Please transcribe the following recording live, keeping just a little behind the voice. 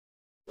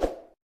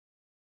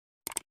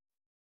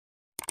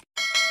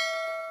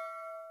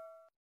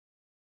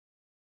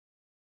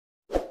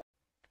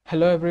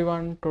Hello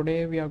everyone,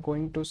 today we are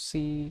going to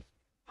see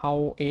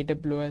how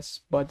AWS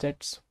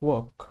budgets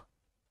work.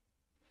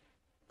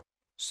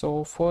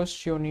 So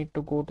first you need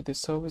to go to the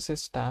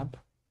services tab,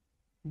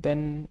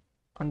 then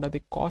under the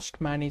cost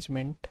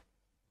management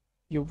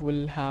you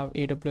will have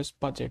AWS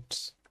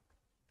budgets.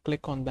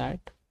 Click on that.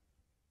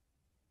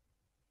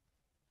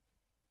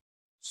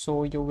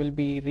 So you will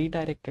be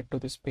redirected to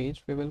this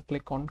page. We will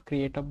click on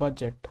create a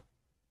budget.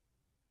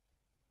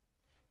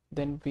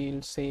 Then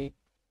we'll say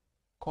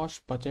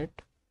cost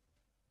budget.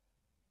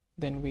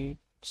 Then we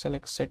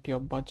select set your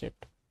budget.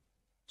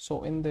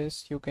 So in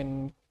this you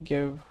can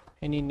give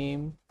any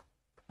name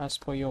as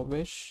per your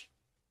wish,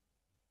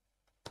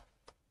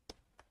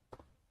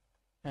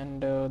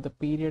 and the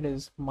period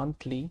is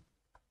monthly,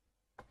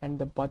 and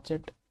the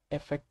budget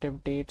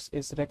effective dates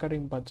is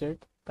recurring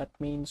budget. That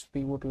means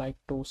we would like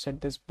to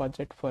set this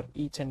budget for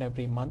each and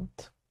every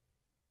month,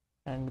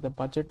 and the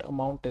budget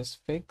amount is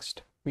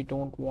fixed. We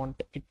don't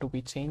want it to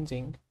be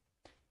changing,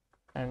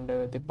 and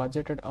the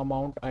budgeted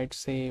amount, I'd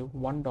say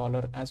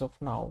 $1 as of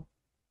now,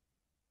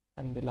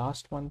 and the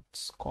last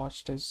month's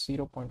cost is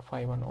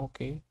 0.51.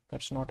 Okay,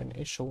 that's not an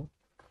issue.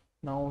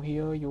 Now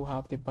here you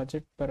have the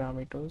budget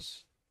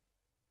parameters,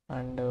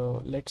 and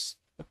let's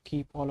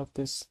keep all of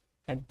this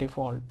at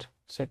default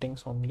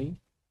settings only.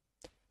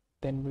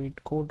 Then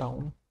we'd go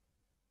down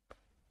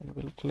and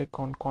we'll click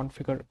on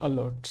configure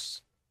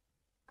alerts.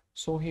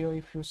 So here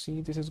if you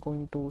see, this is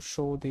going to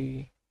show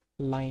the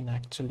line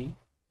actually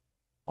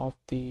of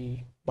the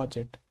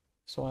budget.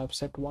 So I've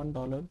set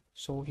 $1,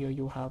 so here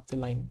you have the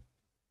line,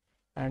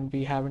 and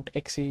we haven't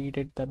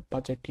exceeded that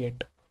budget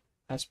yet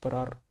as per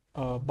our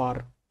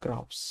bar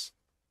graphs.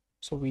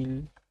 So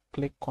we'll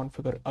click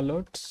configure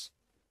alerts.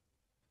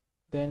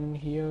 Then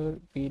here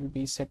we'll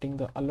be setting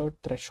the alert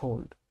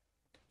threshold.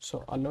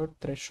 So alert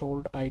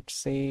threshold, I'd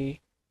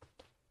say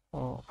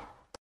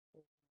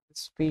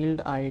this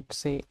field I'd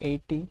say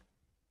 80.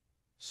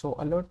 So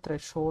alert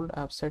threshold,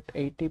 I've set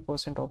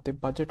 80% of the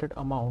budgeted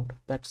amount.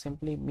 That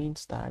simply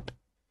means that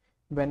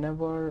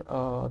whenever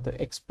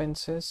the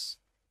expenses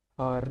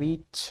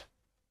reach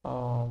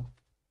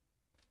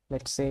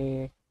let's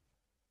say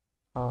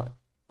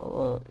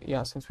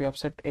since we have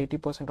set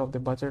 80% of the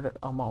budgeted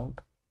amount,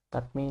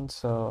 that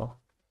means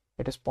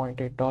it is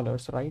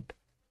 $0.8, right?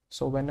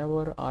 So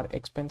whenever our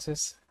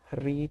expenses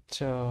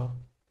reach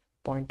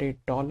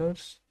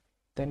 $0.8,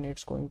 then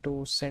it's going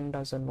to send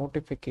us a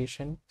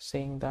notification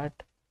saying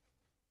that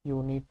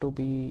you need to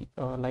be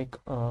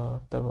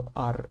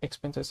our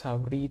expenses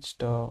have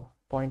reached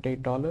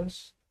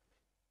 $0.8,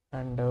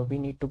 and we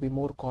need to be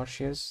more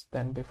cautious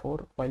than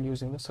before while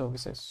using the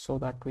services so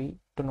that we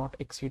do not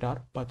exceed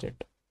our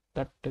budget.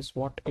 That is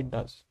what it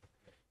does.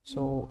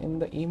 So in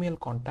the email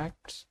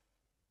contacts,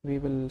 we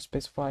will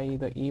specify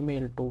the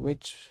email to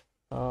which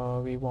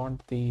we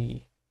want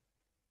the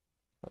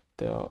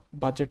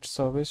budget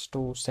service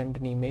to send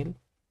an email,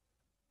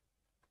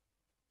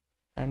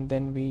 and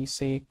then we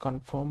say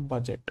confirm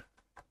budget.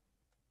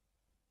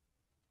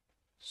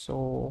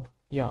 So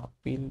yeah,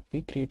 we'll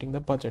be creating the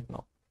budget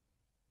now.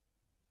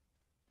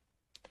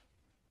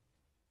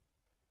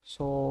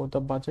 So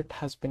the budget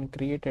has been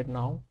created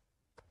now.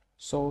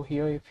 So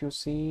here if you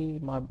see,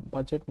 my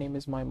budget name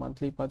is my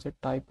monthly budget,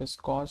 type is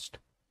cost.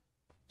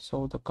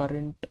 So the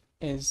current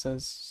is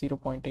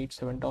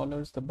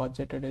 $0.87, the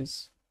budgeted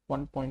is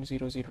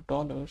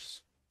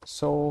 $1.00.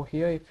 So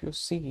here if you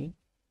see,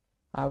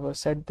 I've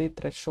set the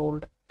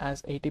threshold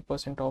as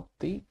 80% of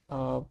the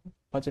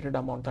budgeted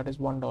amount, that is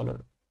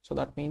 $1. So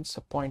that means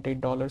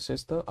 $0.8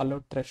 is the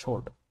alert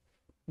threshold.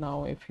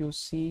 Now if you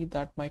see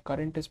that my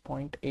current is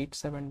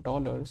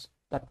 $0.87,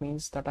 that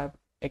means that I've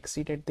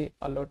exceeded the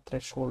alert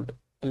threshold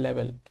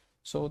level.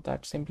 So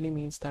that simply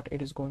means that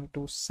it is going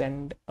to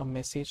send a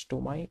message to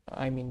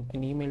an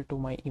email to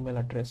my email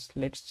address.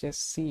 Let's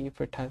just see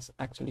if it has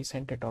actually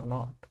sent it or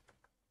not.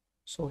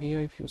 So here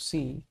if you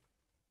see,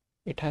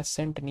 it has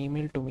sent an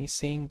email to me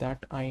saying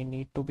that I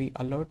need to be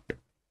alert,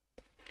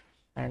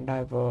 and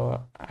I've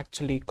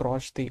actually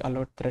crossed the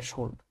alert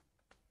threshold.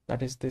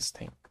 That is this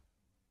thing.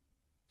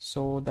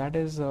 So that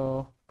is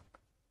how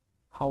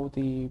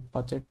the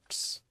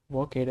budgets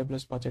work,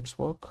 AWS budgets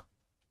work.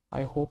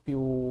 I hope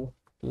you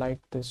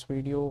liked this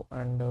video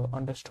and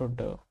understood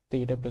the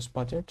AWS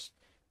budgets.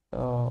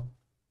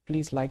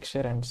 Please like,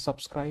 share and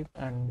subscribe,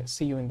 and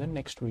see you in the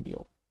next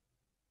video.